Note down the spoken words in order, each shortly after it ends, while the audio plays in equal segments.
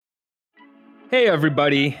Hey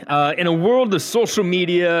everybody, in a world of social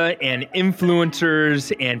media and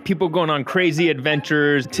influencers and people going on crazy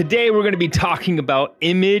adventures, today we're going to be talking about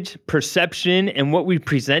image, perception, and what we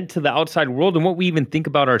present to the outside world and what we even think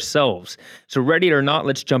about ourselves. So ready or not,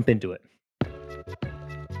 let's jump into it.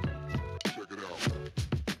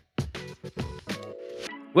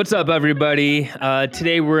 What's up, everybody?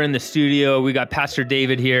 Today we're in the studio. We got Pastor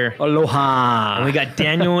David here. Aloha. And we got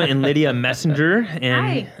Daniel and Lydia Messenger.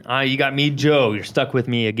 And Hi. You got me, Joe. You're stuck with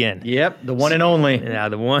me again. Yep, the one and only. Yeah,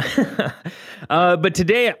 the one. But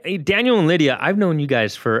today, Daniel and Lydia, I've known you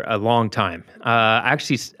guys for a long time. I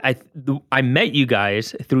met you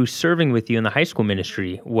guys through serving with you in the high school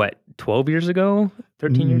ministry, 12 years ago?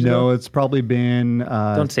 13 years ago? No, it's probably been...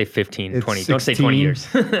 Don't say 15, 20. 16. Don't say 20 years.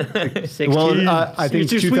 16. Well, I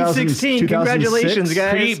think it's your sweet 16. 2006. Congratulations,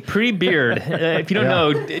 guys. Pre-beard. If you don't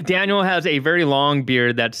know, Daniel has a very long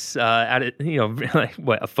beard that's a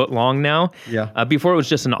foot long now. Yeah. Before it was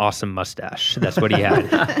just an awesome mustache. That's what he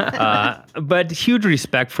had. But huge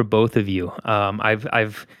respect for both of you.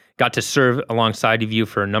 I've got to serve alongside of you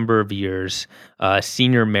for a number of years,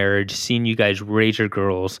 seen your marriage, seen you guys raise your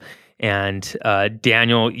girls. And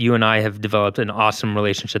Daniel, you and I have developed an awesome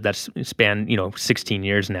relationship that's spanned, 16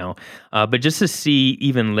 years now. But just to see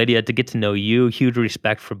even Lydia, to get to know you, huge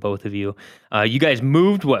respect for both of you. You guys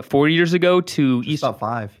moved, 4 years ago to Just about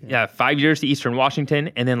 5. Yeah, 5 years to Eastern Washington.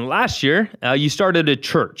 And then last year, you started a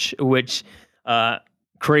church, which...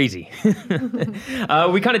 crazy.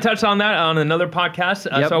 We kind of touched on that on another podcast,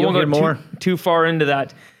 so I won't go too far into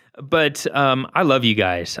that. But I love you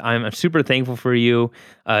guys. I'm super thankful for you.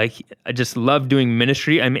 I just love doing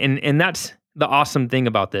ministry. And that's the awesome thing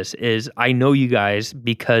about this is I know you guys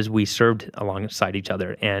because we served alongside each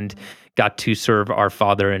other and got to serve our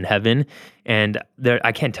Father in heaven. And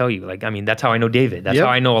I can't tell you, that's how I know David. That's how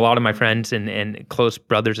I know a lot of my friends and close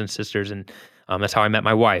brothers and sisters. And that's how I met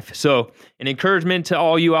my wife. So an encouragement to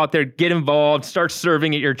all you out there, get involved, start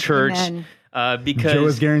serving at your church. Amen. Because Joe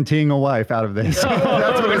is guaranteeing a wife out of this.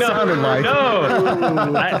 That's what it sounded like. No,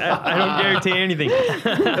 I don't guarantee anything.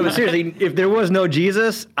 No, but seriously, if there was no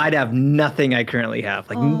Jesus, I'd have nothing I currently have.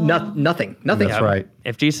 Nothing. That's right.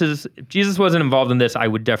 If Jesus wasn't involved in this, I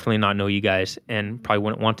would definitely not know you guys and probably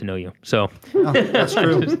wouldn't want to know you. So That's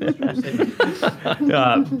true.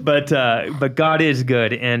 but God is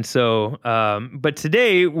good. And so, but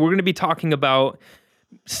today we're going to be talking about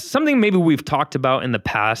something maybe we've talked about in the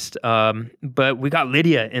past, but we got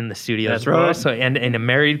Lydia in the studio. That's as well, right. So, and a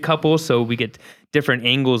married couple, so we get different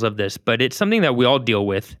angles of this. But it's something that we all deal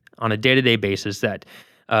with on a day-to-day basis that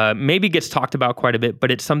maybe gets talked about quite a bit,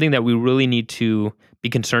 but it's something that we really need to be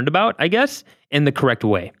concerned about, I guess, in the correct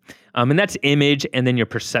way. And that's image and then your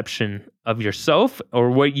perception of yourself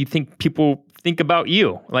or what you think people think about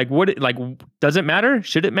you. Does it matter?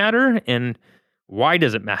 Should it matter? And why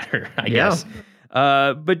does it matter, I guess?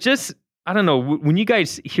 But just, I don't know, when you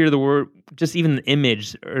guys hear the word, just even the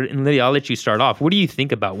image, and Lydia, I'll let you start off. What do you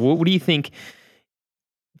think about? What do you think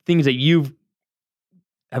things that you've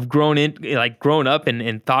have grown up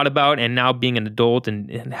and thought about and now being an adult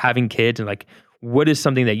and having kids and what is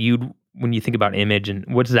something that when you think about image and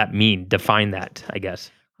what does that mean? Define that, I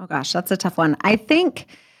guess. Oh gosh, that's a tough one. I think,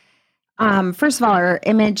 first of all, our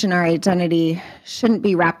image and our identity shouldn't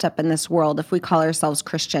be wrapped up in this world if we call ourselves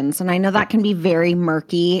Christians. And I know that can be very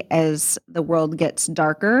murky as the world gets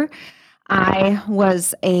darker. I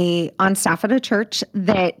was on staff at a church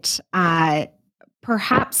that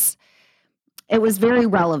perhaps it was very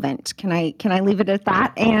relevant. Can I leave it at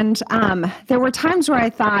that? And there were times where I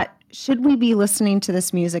thought, should we be listening to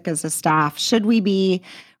this music as a staff? Should we be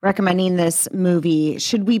recommending this movie?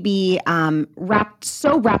 Should we be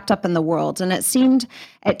wrapped up in the world? And it seemed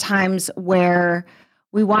at times where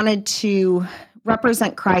we wanted to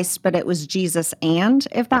represent Christ, but it was Jesus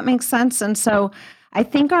if that makes sense. And so I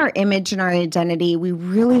think our image and our identity, we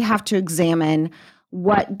really have to examine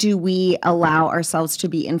what do we allow ourselves to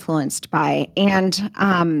be influenced by. And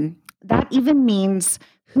that even means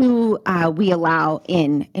who we allow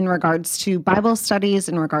in regards to Bible studies,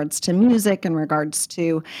 in regards to music, in regards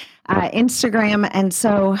to Instagram. And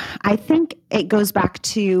so I think it goes back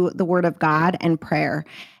to the Word of God and prayer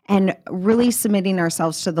and really submitting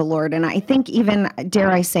ourselves to the Lord. And I think even,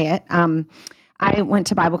 dare I say it, I went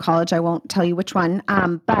to Bible college. I won't tell you which one,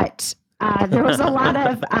 but there was a lot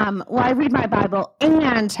of, I read my Bible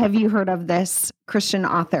and have you heard of this Christian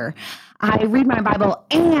author? I read my Bible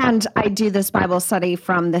and I do this Bible study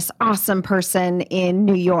from this awesome person in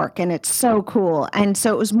New York, and it's so cool. And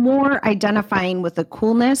so it was more identifying with the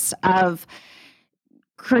coolness of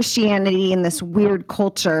Christianity and this weird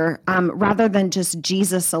culture rather than just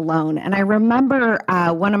Jesus alone. And I remember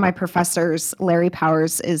one of my professors, Larry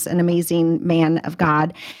Powers, is an amazing man of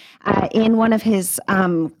God. In one of his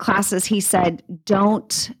classes, he said,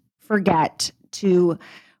 don't forget to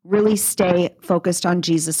really stay focused on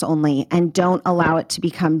Jesus only, and don't allow it to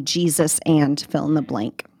become Jesus and fill in the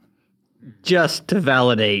blank. Just to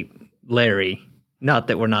validate Larry, not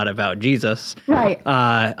that we're not about Jesus. Right.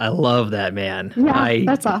 I love that, man. Yeah,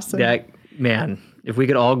 that's awesome. Man, if we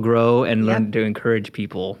could all grow and learn to encourage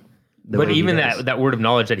people. But even that word of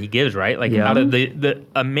knowledge that he gives, right? Like out of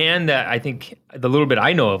a man that I think the little bit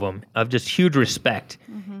I know of him, of just huge respect.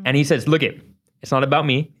 And he says, look, it's not about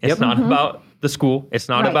me. It's not about the school. It's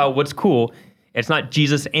not about what's cool. It's not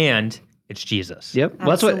Jesus and it's Jesus. Yep. Well,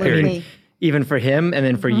 that's what I mean, even for him and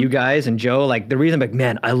then for you guys and Joe, like the reason I'm like,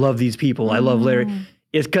 man, I love these people. I love Larry.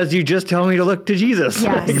 Is because you just tell me to look to Jesus.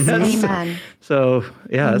 Yes. Amen. So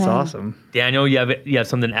that's awesome. Daniel, you have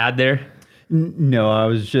something to add there? No, I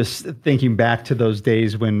was just thinking back to those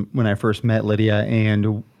days when I first met Lydia,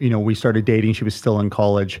 and we started dating. She was still in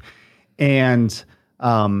college, and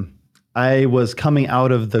I was coming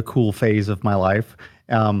out of the cool phase of my life.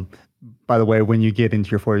 By the way, when you get into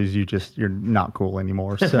your 40s, you're not cool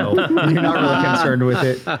anymore, so you're not really concerned with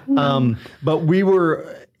it. But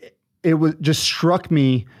it was just struck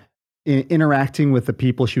me in interacting with the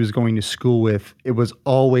people she was going to school with. It was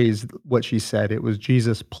always what she said. It was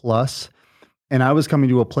Jesus plus. And I was coming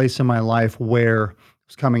to a place in my life where I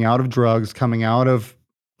was coming out of drugs, coming out of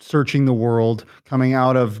searching the world, coming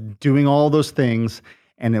out of doing all those things,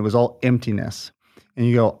 and it was all emptiness. And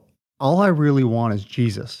you go, all I really want is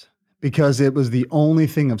Jesus, because it was the only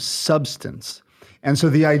thing of substance. And so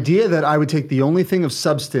the idea that I would take the only thing of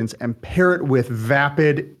substance and pair it with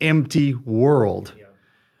vapid, empty world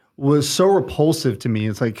was so repulsive to me.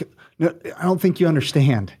 It's like, no, I don't think you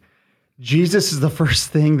understand. Jesus is the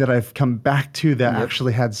first thing that I've come back to that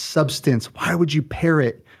actually had substance. Why would you pair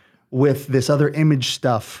it with this other image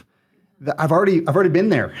stuff? I've already been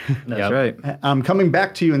there. That's right. I'm coming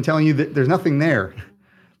back to you and telling you that there's nothing there.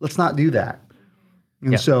 Let's not do that.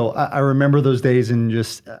 And so I remember those days, and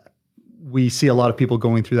just we see a lot of people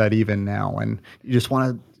going through that even now, and you just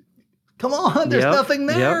want to, come on, there's nothing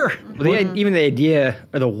there. Well, even the idea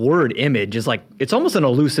or the word image is like, it's almost an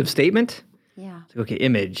elusive statement. Yeah. Okay,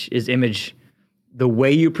 image. Is image the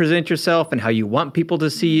way you present yourself and how you want people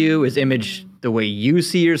to see you? Is image the way you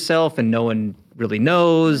see yourself and no one really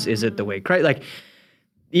knows? Is it the way Christ? Like,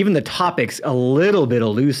 even the topic's a little bit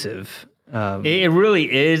elusive. It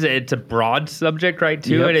really is. It's a broad subject, right,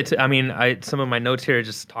 too. And it's, some of my notes here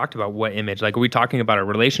just talked about what image. Like, are we talking about a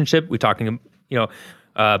relationship? We talking,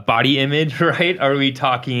 body image, right? Are we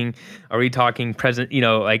talking present,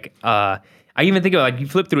 I even think of, like, you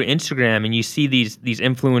flip through Instagram and you see these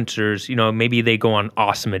influencers, maybe they go on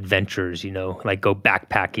awesome adventures, like go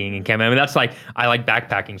backpacking and camping. That's like, I like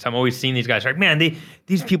backpacking. So I'm always seeing these guys like, man,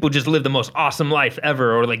 these people just live the most awesome life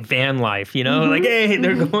ever, or like van life, like, hey,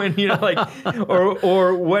 they're going,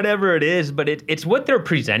 or whatever it is, but it's what they're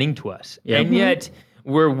presenting to us. Yep. And yet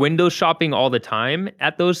we're window shopping all the time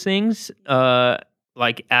at those things, it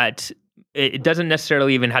doesn't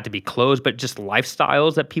necessarily even have to be clothes, but just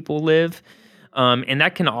lifestyles that people live. And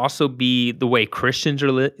that can also be the way Christians are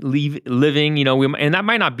living, and that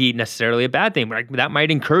might not be necessarily a bad thing, but that might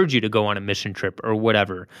encourage you to go on a mission trip or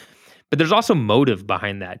whatever. But there's also motive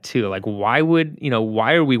behind that too. Like, why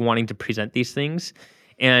are we wanting to present these things?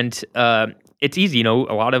 And it's easy,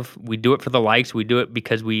 we do it for the likes, we do it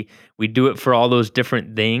because we do it for all those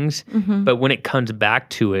different things. Mm-hmm. But when it comes back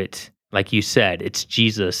to it, like you said, it's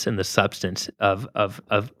Jesus and the substance of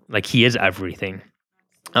like, he is everything.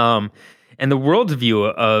 And the world's view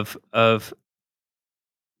of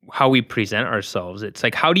how we present ourselves, it's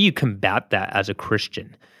like, how do you combat that as a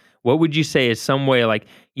Christian? What would you say is some way, like,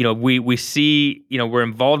 we see, we're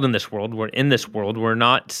involved in this world, we're in this world, we're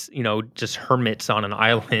not, just hermits on an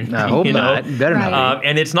island. I hope not. Better not.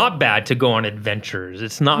 And it's not bad to go on adventures.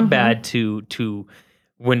 It's not bad to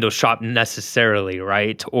window shop necessarily,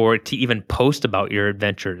 right? Or to even post about your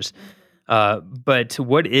adventures. But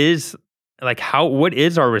what is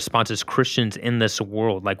our response as Christians in this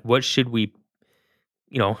world? Like, what should we,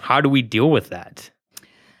 how do we deal with that?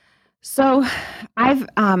 So I've,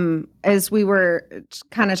 as we were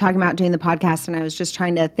kind of talking about doing the podcast, and I was just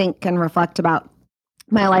trying to think and reflect about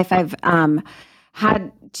my life, I've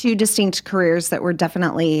had two distinct careers that were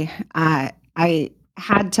definitely, I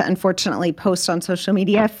had to unfortunately post on social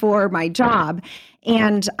media for my job.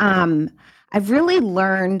 And I've really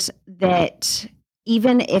learned that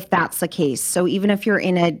even if that's the case, so even if you're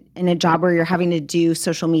in a job where you're having to do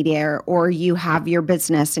social media, or you have your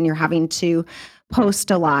business and you're having to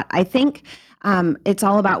post a lot, I think it's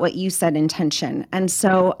all about what you said, intention. And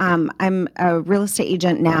so I'm a real estate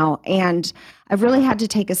agent now, and I've really had to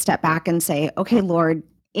take a step back and say, okay, Lord,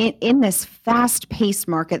 in this fast-paced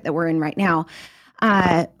market that we're in right now,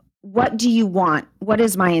 what do you want? What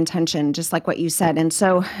is my intention? Just like what you said. And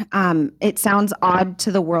so it sounds odd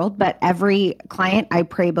to the world, but every client I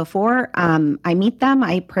pray before I meet them.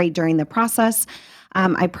 I pray during the process.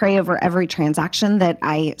 I pray over every transaction that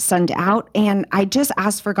I send out, and I just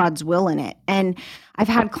ask for God's will in it. And I've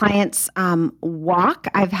had clients walk.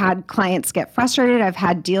 I've had clients get frustrated. I've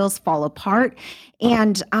had deals fall apart.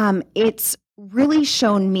 And it's really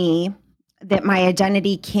shown me that my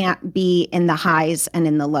identity can't be in the highs and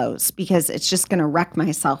in the lows, because it's just going to wreck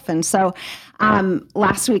myself. And so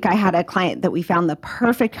last week I had a client that we found the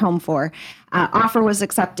perfect home for. Offer was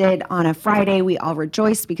accepted on a Friday. We all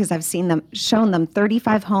rejoiced because I've shown them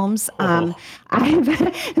 35 homes. I've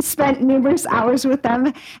spent numerous hours with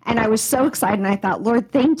them, and I was so excited. And I thought,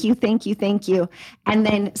 Lord, thank you, thank you, thank you. And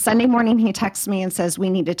then Sunday morning he texts me and says, we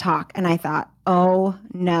need to talk. And I thought, oh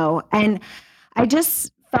no. And I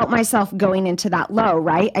just felt myself going into that low,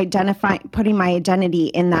 right? Putting my identity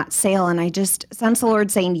in that sale. And I just sense the Lord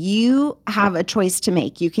saying, you have a choice to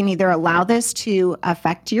make. You can either allow this to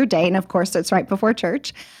affect your day, and of course it's right before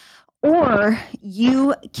church, or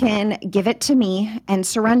you can give it to me and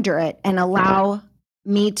surrender it and allow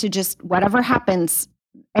me to just, whatever happens.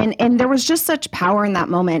 And there was just such power in that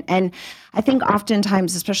moment. And I think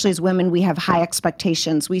oftentimes, especially as women, we have high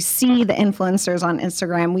expectations. We see the influencers on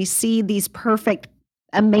Instagram. We see these perfect,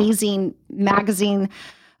 amazing magazine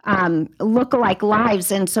lookalike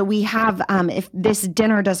lives. And so we have, if this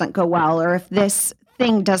dinner doesn't go well, or if this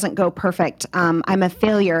thing doesn't go perfect, I'm a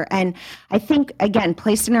failure. And I think, again,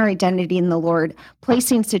 placing our identity in the Lord,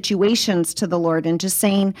 placing situations to the Lord, and just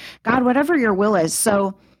saying, God, whatever your will is.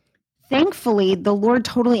 So thankfully, the Lord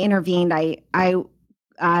totally intervened. I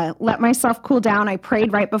let myself cool down. I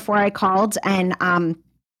prayed right before I called. And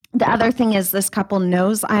the other thing is, this couple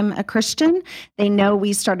knows I'm a Christian. They know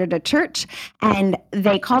we started a church, and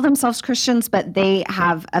they call themselves Christians, but they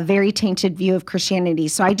have a very tainted view of Christianity.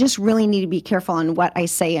 So I just really need to be careful on what I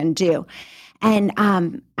say and do. And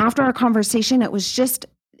after our conversation, it was just,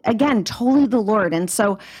 again, totally the Lord. And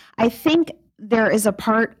so I think there is a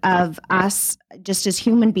part of us just as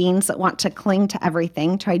human beings that want to cling to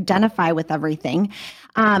everything, to identify with everything.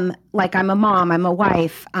 Like I'm a mom, I'm a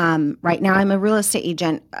wife. Right now I'm a real estate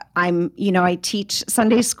agent. I teach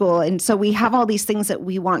Sunday school. And so we have all these things that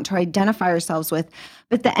we want to identify ourselves with.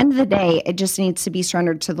 But at the end of the day, it just needs to be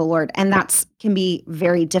surrendered to the Lord. And that can be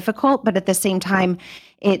very difficult. But at the same time,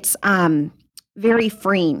 it's very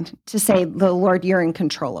freeing to say, the Lord, you're in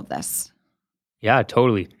control of this. Yeah,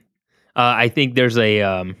 totally. I think there's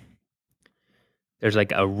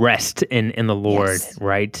like a rest in the Lord, yes.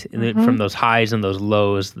 Right? Mm-hmm. From those highs and those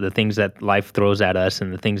lows, the things that life throws at us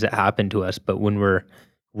and the things that happen to us. But when we're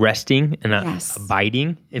resting and yes.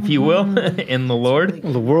 Abiding, if you will, in the Lord.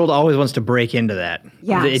 Well, the world always wants to break into that.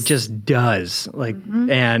 Yes. It just does.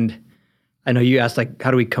 And I know you asked,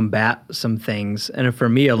 how do we combat some things? And for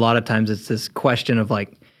me, a lot of times it's this question of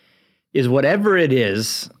is whatever it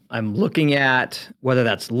is I'm looking at, whether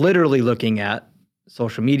that's literally looking at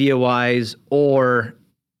social media wise, or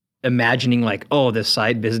imagining this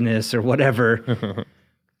side business or whatever,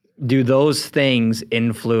 do those things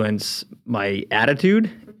influence my attitude?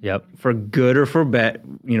 Yep. For good or for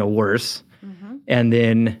worse? Mm-hmm. And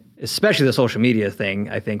then especially the social media thing,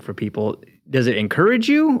 I think for people, does it encourage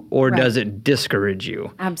you or does it discourage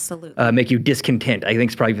you? Absolutely. Make you discontent, I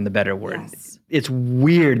think is probably even the better word. Yes. It's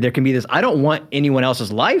weird. There can be this, I don't want anyone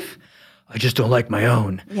else's life. I just don't like my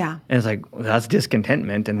own. Yeah. And it's that's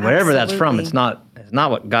discontentment. And wherever that's from, it's not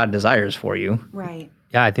what God desires for you. Right.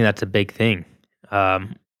 Yeah, I think that's a big thing.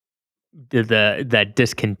 That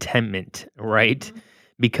discontentment, right? Mm-hmm.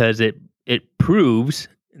 Because it proves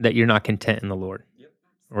that you're not content in the Lord. Yep.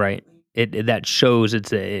 Right? That shows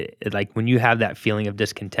like when you have that feeling of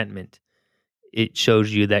discontentment, it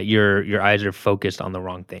shows you that your eyes are focused on the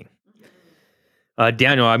wrong thing.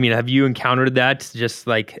 Daniel, have you encountered that? Just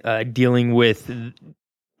dealing with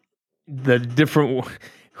the different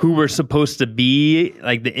who we're supposed to be,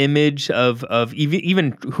 like the image of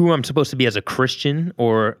even who I'm supposed to be as a Christian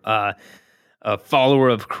or a follower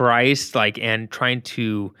of Christ, and trying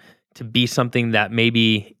to be something that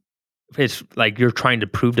maybe it's like you're trying to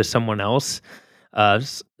prove to someone else, a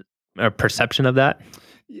perception of that?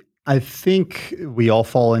 I think we all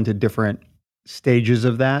fall into different stages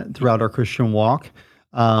of that throughout our Christian walk.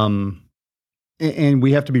 And and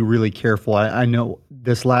we have to be really careful. I know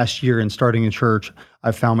this last year in starting a church,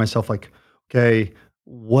 I found myself like, okay,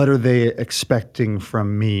 what are they expecting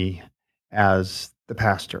from me as the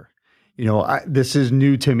pastor? This is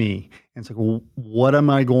new to me. And it's like, well, what am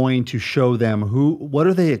I going to show them? What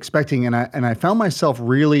are they expecting? And I found myself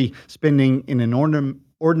really spending an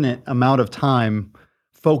inordinate amount of time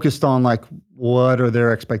focused on like, what are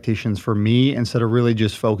their expectations for me, instead of really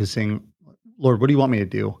just focusing, Lord, what do you want me to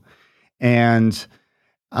do? And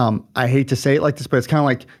I hate to say it like this, but it's kind of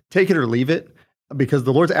like take it or leave it, because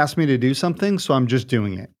the Lord's asked me to do something, so I'm just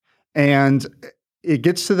doing it. And it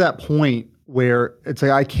gets to that point where it's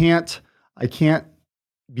like I can't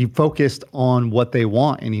be focused on what they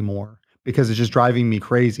want anymore, because it's just driving me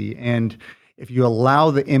crazy. And if you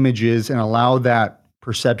allow the images and allow that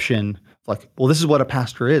perception, like, well, this is what a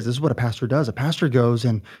pastor is. This is what a pastor does. A pastor goes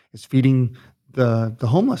and is feeding the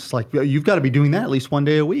homeless. Like, you've got to be doing that at least one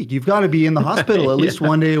day a week. You've got to be in the hospital at least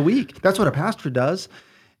one day a week. That's what a pastor does.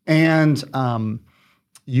 And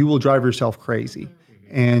you will drive yourself crazy.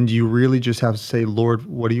 And you really just have to say, Lord,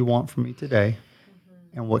 what do you want from me today?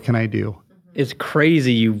 And what can I do? It's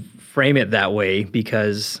crazy you frame it that way,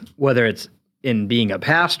 because whether it's in being a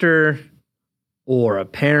pastor or a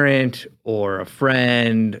parent or a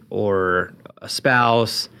friend or a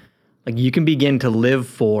spouse, like you can begin to live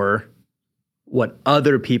for what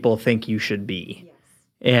other people think you should be. Yes.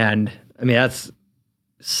 And I mean, that's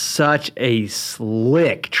such a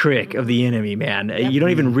slick trick of the enemy, man. Yep. You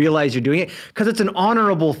don't even realize you're doing it because it's an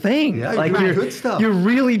honorable thing. Yeah, like you're good stuff. You're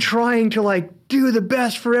really trying to like do the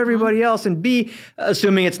best for everybody else and be,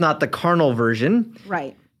 assuming it's not the carnal version.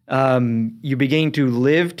 Right. You're beginning to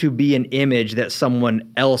live to be an image that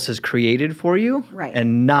someone else has created for you, right,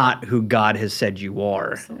 and not who God has said you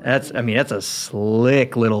are. Absolutely. That's a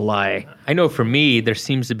slick little lie. I know for me, there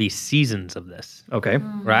seems to be seasons of this. Okay.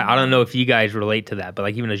 Right? I don't know if you guys relate to that, but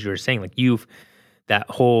like even as you were saying, like that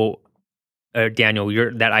whole, Daniel,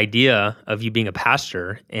 that idea of you being a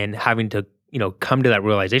pastor and having to, come to that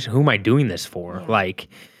realization, who am I doing this for? Yeah. Like,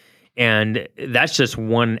 and that's just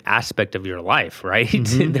one aspect of your life, right?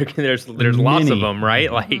 Mm-hmm. there's lots of them,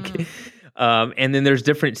 right? Like, and then there's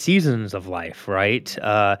different seasons of life, right?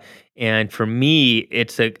 And for me,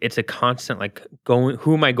 it's a constant like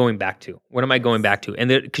who am I going back to? What am I going back to? And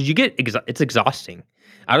because it's exhausting.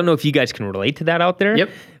 I don't know if you guys can relate to that out there. Yep.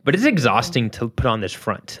 But it's exhausting to put on this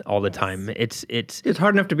front all the time. It's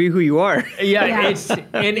hard enough to be who you are. Yeah. It's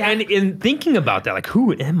and in thinking about that, like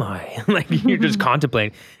who am I? Like you're just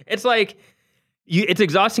contemplating. It's like it's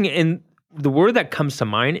exhausting, and the word that comes to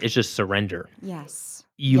mind is just surrender. Yes.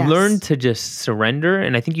 You learn to just surrender,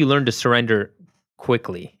 and I think you learn to surrender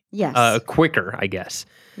quickly. Yes. Quicker, I guess.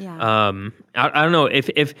 Yeah. I don't know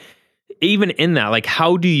if even in that, like,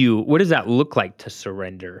 what does that look like to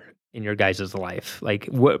surrender in your guys' life? Like,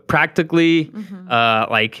 what practically,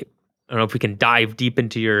 like, I don't know if we can dive deep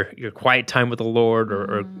into your quiet time with the Lord,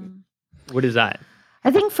 or what is that?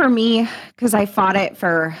 I think for me, because I fought it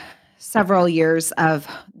for several years of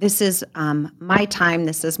this is my time,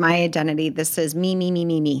 this is my identity, this is me.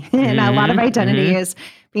 And a lot of identity is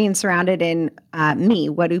being surrounded in me.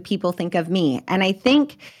 What do people think of me? And I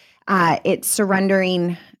think it's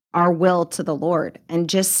surrendering our will to the Lord and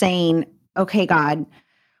just saying, okay, God,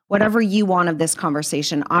 whatever you want of this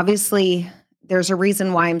conversation. Obviously, there's a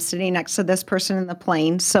reason why I'm sitting next to this person in the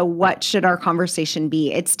plane. So what should our conversation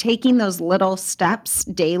be? It's taking those little steps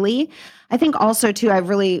daily. I think also, too, I've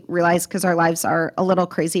really realized, because our lives are a little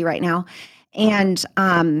crazy right now, and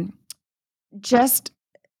just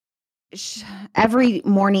every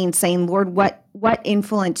morning saying, Lord, what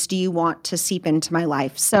influence do you want to seep into my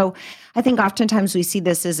life? So I think oftentimes we see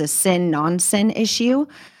this as a sin, non-sin issue.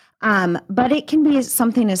 But it can be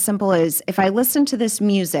something as simple as, if I listen to this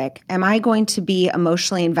music, am I going to be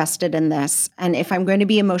emotionally invested in this? And if I'm going to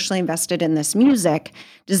be emotionally invested in this music,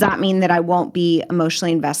 does that mean that I won't be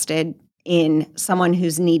emotionally invested in someone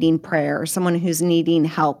who's needing prayer or someone who's needing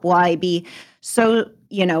help? Will I be so,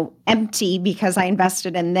 empty because I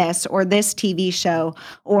invested in this or this TV show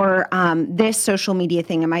or this social media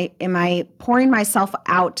thing? Am I pouring myself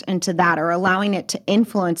out into that or allowing it to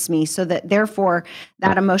influence me, so that therefore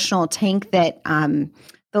that emotional tank that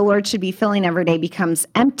the Lord should be filling every day becomes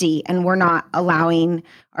empty, and we're not allowing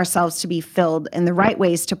ourselves to be filled in the right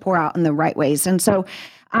ways, to pour out in the right ways? And so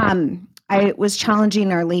I was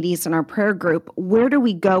challenging our ladies in our prayer group, where do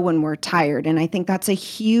we go when we're tired? And I think that's a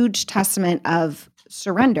huge testament of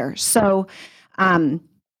surrender. So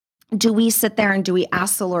do we sit there and do we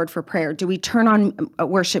ask the Lord for prayer? Do we turn on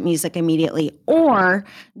worship music immediately? Or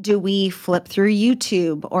do we flip through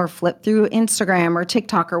YouTube or flip through Instagram or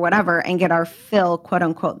TikTok or whatever and get our fill, quote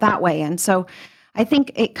unquote, that way? And so I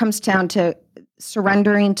think it comes down to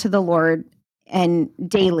surrendering to the Lord and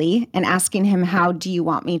daily and asking him, how do you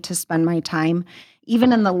want me to spend my time,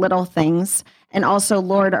 even in the little things? And also,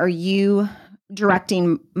 Lord, are you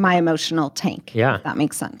directing my emotional tank? Yeah. If that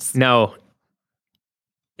makes sense. Now,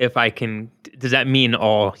 if I can, does that mean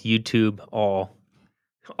all YouTube, all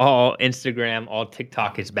Instagram, all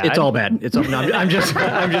TikTok is bad? It's all bad. It's all, no, I'm just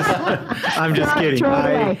kidding.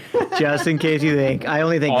 Just in case you think, I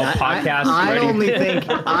only think All podcasts I ready.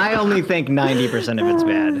 only think 90% of it's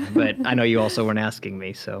bad. But I know you also weren't asking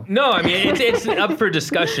me, so No, I mean it's up for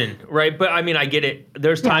discussion, right? But I mean I get it.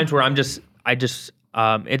 There's times where it's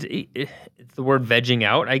the word vegging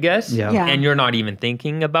out, I guess. Yeah. Yeah. And you're not even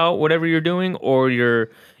thinking about whatever you're doing, or you're,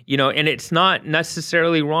 and it's not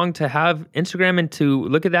necessarily wrong to have Instagram and to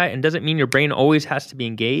look at that, and doesn't mean your brain always has to be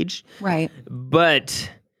engaged. Right. But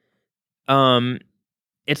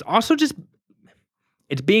it's also just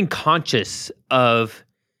it's being conscious of,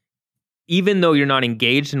 even though you're not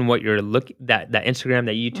engaged in what you're that Instagram,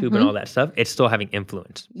 that YouTube, and all that stuff, it's still having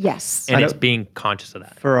influence, Yes. and it's being conscious of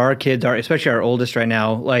that. for our kids, especially our oldest right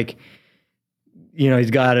now, like,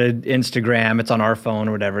 he's got an Instagram, it's on our phone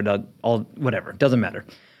or whatever, whatever, doesn't matter.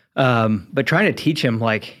 But trying to teach him,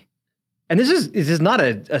 like, and this is not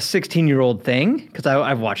a 16-year-old thing, because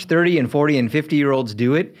I've watched 30 and 40 and 50-year-olds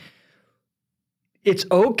do it. It's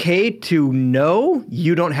okay to know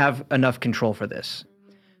you don't have enough control for this.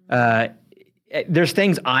 There's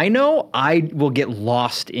things I know I will get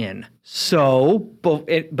lost in. So,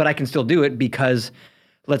 but I can still do it because,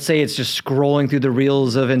 let's say it's just scrolling through the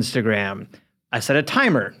reels of Instagram. I set a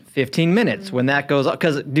timer, 15 minutes. When that goes up,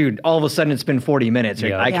 because dude, all of a sudden it's been 40 minutes.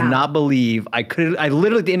 Yeah. I cannot believe I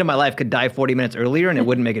literally at the end of my life could die 40 minutes earlier and it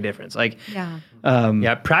wouldn't make a difference. Like, Yeah.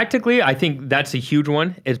 Yeah, practically, I think that's a huge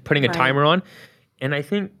one, is putting a Right. timer on. And I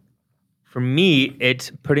think for me,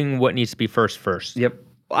 it's putting what needs to be first. Yep.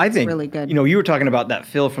 I think really good. You were talking about that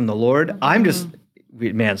feel from the Lord. I'm just,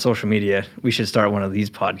 man, social media. We should start one of these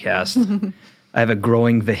podcasts. I have a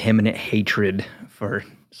growing vehement hatred for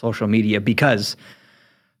social media because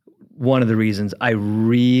one of the reasons I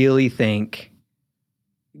really think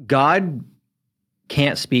God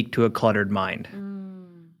can't speak to a cluttered mind,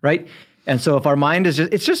 right? And so if our mind is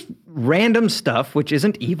it's just random stuff, which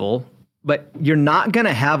isn't evil, but you're not going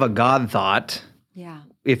to have a God thought Yeah.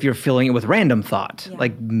 if you're filling it with random thought. Yeah.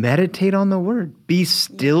 Like, meditate on the word. Be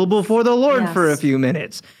still before the Lord for a Yes. few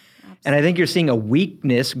minutes. And I think you're seeing a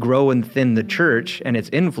weakness grow within the church and its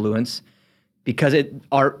influence because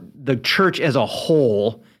the church as a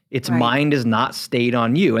whole, its Right. mind is not stayed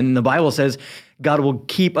on you. And the Bible says God will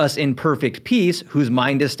keep us in perfect peace whose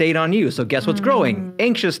mind is stayed on you. So guess what's growing?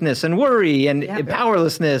 Anxiousness and worry and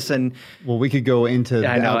powerlessness and Well, we could go into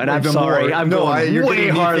I know, that and I'm even sorry, more. I'm going you're way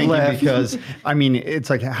getting me hard thinking left. because I mean, it's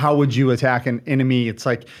like, how would you attack an enemy? It's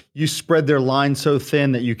like you spread their line so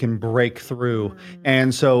thin that you can break through.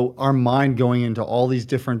 And so our mind going into all these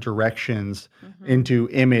different directions, into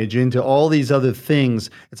image, into all these other things.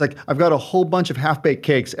 It's like I've got a whole bunch of half-baked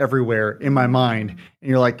cakes everywhere in my mind, and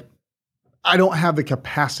you're like, I don't have the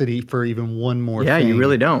capacity for even one more yeah, thing. you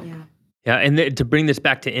really don't. Yeah. Yeah, and to bring this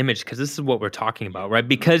back to image, because this is what we're talking about, right?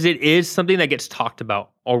 Because it is something that gets talked about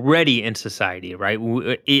already in society, right?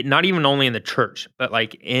 Not even only in the church, but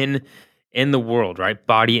like in the world, right?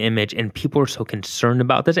 Body image, and people are so concerned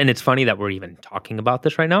about this. And it's funny that we're even talking about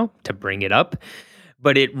this right now to bring it up,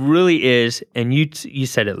 but it really is. And you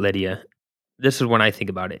said it, Lydia. This is when I think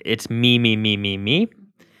about it. It's me,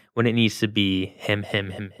 when it needs to be him,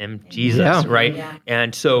 Jesus, Yeah. right? Yeah.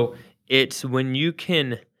 And so it's when you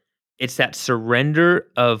can. It's that surrender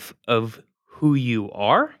of who you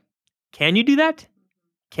are. Can you do that?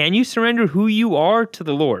 Can you surrender who you are to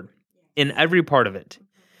the Lord in every part of it,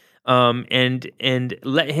 and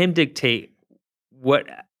let Him dictate what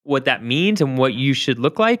that means and what you should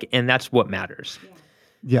look like, and that's what matters.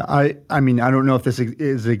 Yeah, I mean, I don't know if this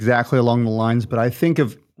is exactly along the lines, but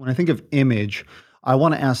when I think of image, I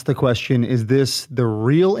want to ask the question, is this the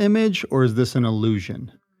real image or is this an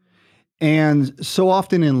illusion? And so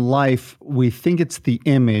often in life, we think it's the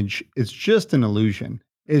image. It's just an illusion.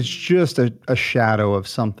 It's just a shadow of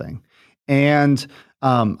something. And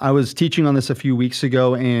I was teaching on this a few weeks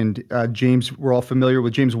ago, and James, we're all familiar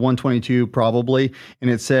with James 1:22 probably,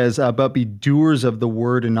 and it says, but be doers of the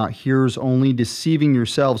word and not hearers only, deceiving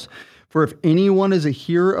yourselves. For if anyone is a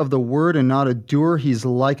hearer of the word and not a doer, he's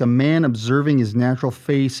like a man observing his natural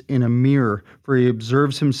face in a mirror. For he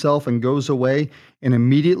observes himself and goes away and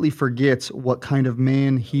immediately forgets what kind of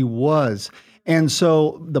man he was. And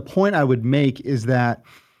so the point I would make is that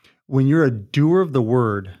when you're a doer of the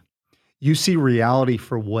word, you see reality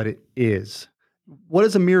for what it is. What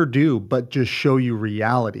does a mirror do but just show you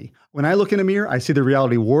reality? When I look in a mirror, I see the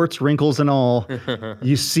reality, warts, wrinkles, and all.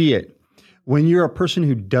 You see it. When you're a person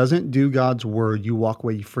who doesn't do God's word, you walk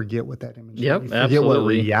away, you forget what that image is. Yep, You forget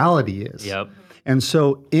absolutely. what reality is. Yep. And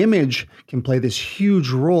so image can play this huge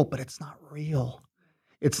role, but it's not real.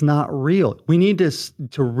 It's not real. We need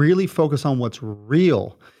to really focus on what's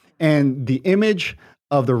real. And the image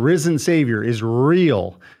of the risen Savior is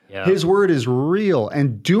real. Yeah. His word is real,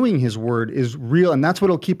 and doing his word is real. And that's what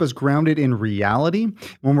will keep us grounded in reality.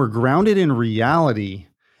 When we're grounded in reality,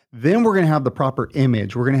 then we're going to have the proper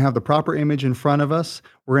image. We're going to have the proper image in front of us.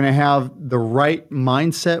 We're going to have the right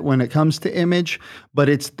mindset when it comes to image, but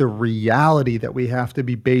it's the reality that we have to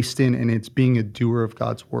be based in, and it's being a doer of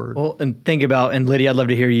God's word. Well, and think about, and Lydia, I'd love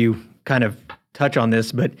to hear you kind of touch on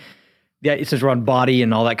this, but yeah, it says we're on body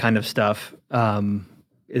and all that kind of stuff.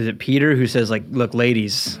 Is it Peter who says, like, look,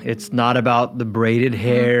 ladies, it's not about the braided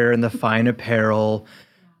hair and the fine apparel,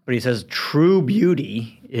 but he says true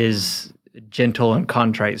beauty is gentle and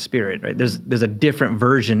contrite spirit, right? There's a different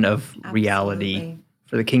version of reality Absolutely.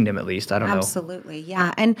 for the kingdom, at least. I don't know. Absolutely.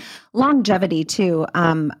 Yeah. And longevity too.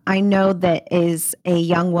 I know that as a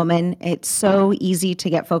young woman, it's so easy to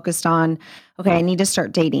get focused on, okay, I need to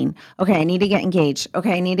start dating. Okay, I need to get engaged.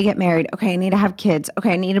 Okay, I need to get married. Okay, I need to have kids.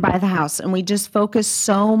 Okay, I need to buy the house. And we just focus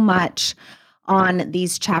so much on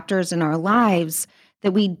these chapters in our lives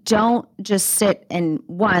that we don't just sit and,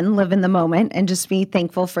 one, live in the moment and just be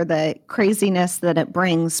thankful for the craziness that it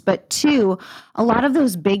brings. But two, a lot of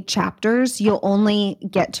those big chapters you'll only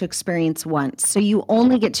get to experience once. So you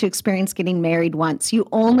only get to experience getting married once. You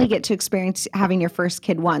only get to experience having your first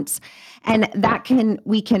kid once. And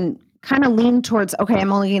we can kind of lean towards, okay,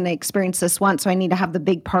 I'm only going to experience this once, so I need to have the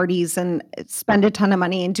big parties and spend a ton of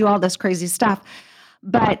money and do all this crazy stuff.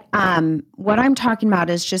 But what I'm talking about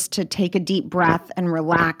is just to take a deep breath and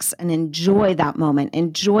relax and enjoy that moment.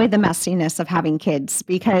 Enjoy the messiness of having kids,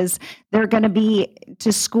 because they're going to be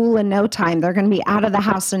to school in no time. They're going to be out of the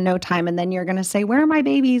house in no time. And then you're going to say, where are my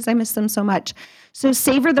babies? I miss them so much. So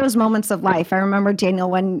savor those moments of life. I remember Daniel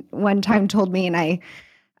one time told me, and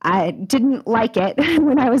I didn't like it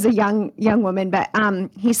when I was a young woman, but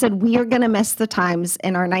he said, we are going to miss the times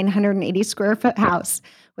in our 980 square foot house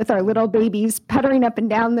with our little babies puttering up and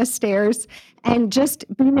down the stairs and just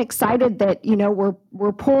being excited that,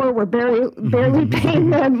 we're poor, we're barely paying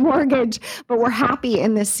the mortgage, but we're happy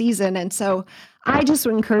in this season. And so I just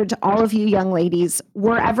would encourage all of you young ladies,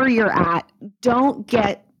 wherever you're at, don't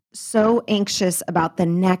get so anxious about the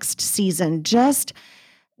next season. Just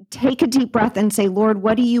take a deep breath and say, Lord,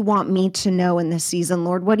 what do you want me to know in this season?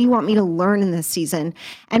 Lord, what do you want me to learn in this season?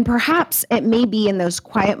 And perhaps it may be in those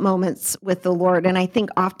quiet moments with the Lord. And I think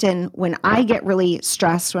often when I get really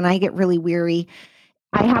stressed, when I get really weary,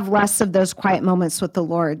 I have less of those quiet moments with the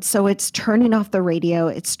Lord. So it's turning off the radio,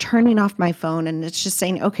 it's turning off my phone, and it's just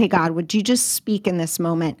saying, okay, God, would you just speak in this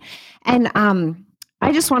moment? And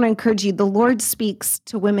I just want to encourage you, the Lord speaks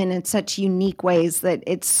to women in such unique ways that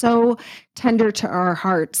it's so tender to our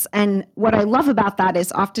hearts. And what I love about that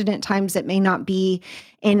is often at times it may not be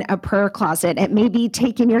in a prayer closet. It may be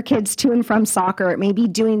taking your kids to and from soccer. It may be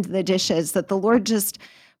doing the dishes, that the Lord just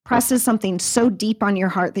presses something so deep on your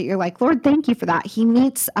heart that you're like, Lord, thank you for that. He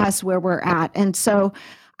meets us where we're at. And so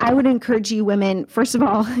I would encourage you women, first of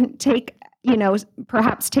all,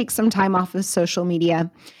 perhaps take some time off of social media.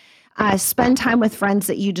 Spend time with friends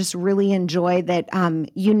that you just really enjoy, that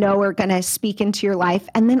are going to speak into your life.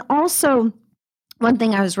 And then also, one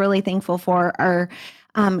thing I was really thankful for are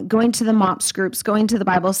going to the MOPS groups, going to the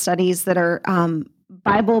Bible studies that are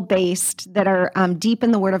Bible-based, that are deep in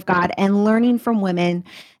the Word of God, and learning from women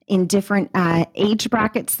in different age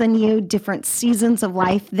brackets than you, different seasons of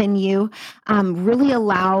life than you. Really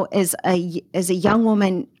allow, as a young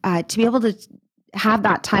woman, to be able to have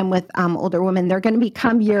that time with older women. They're going to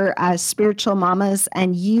become your spiritual mamas,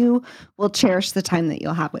 and you will cherish the time that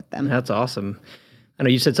you'll have with them. That's awesome. I know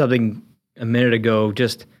you said something a minute ago,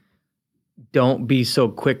 just don't be so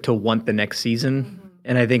quick to want the next season. Mm-hmm.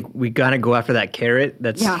 And I think we got to go after that carrot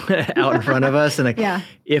that's out in front of us. And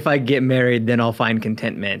if I get married, then I'll find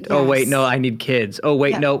contentment. Yes. Oh, wait, no, I need kids. Oh,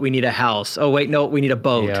 wait, no, we need a house. Oh, wait, no, we need a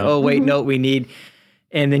boat. Yeah. Oh, wait, no, we need...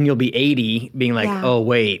 And then you'll be 80 being like, oh,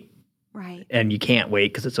 wait. Right. And you can't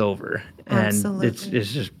wait because it's over. And Absolutely.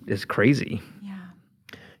 it's crazy. Yeah.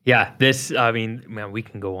 Yeah, man, we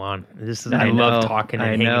can go on. I I love know, talking and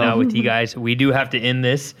I hanging know. out with you guys. We do have to end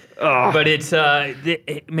this, but it's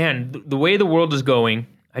man, the way the world is going.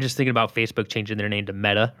 I just thinking about Facebook changing their name to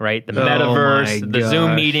Meta, right? The metaverse, my the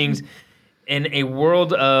Zoom gosh. meetings, and a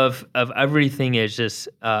world of everything is just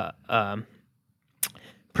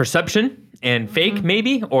perception and fake,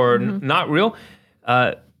 maybe, or not real.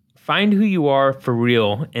 Find who you are for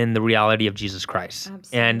real in the reality of Jesus Christ,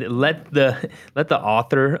 and let the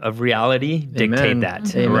author of reality dictate Amen.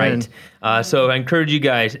 that. Amen. Right. So I encourage you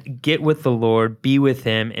guys, get with the Lord, be with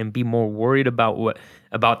Him, and be more worried about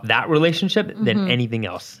that relationship than anything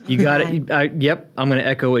else. You got it. Yep. I'm going to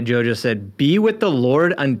echo what Joe just said. Be with the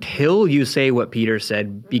Lord until you say what Peter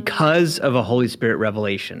said because of a Holy Spirit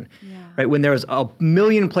revelation. Right? When there was a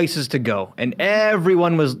million places to go and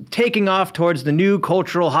everyone was taking off towards the new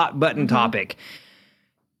cultural hot button topic.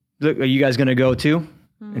 Look, are you guys going to go too?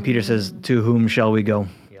 And Peter says, to whom shall we go?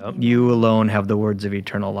 Yep. You alone have the words of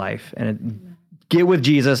eternal life. And get with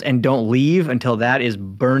Jesus and don't leave until that is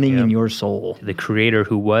burning in your soul. The Creator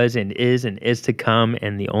who was and is to come,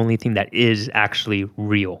 and the only thing that is actually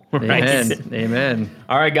real. Right? Amen. Amen.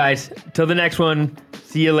 All right, guys. Till the next one.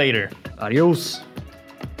 See you later. Adios.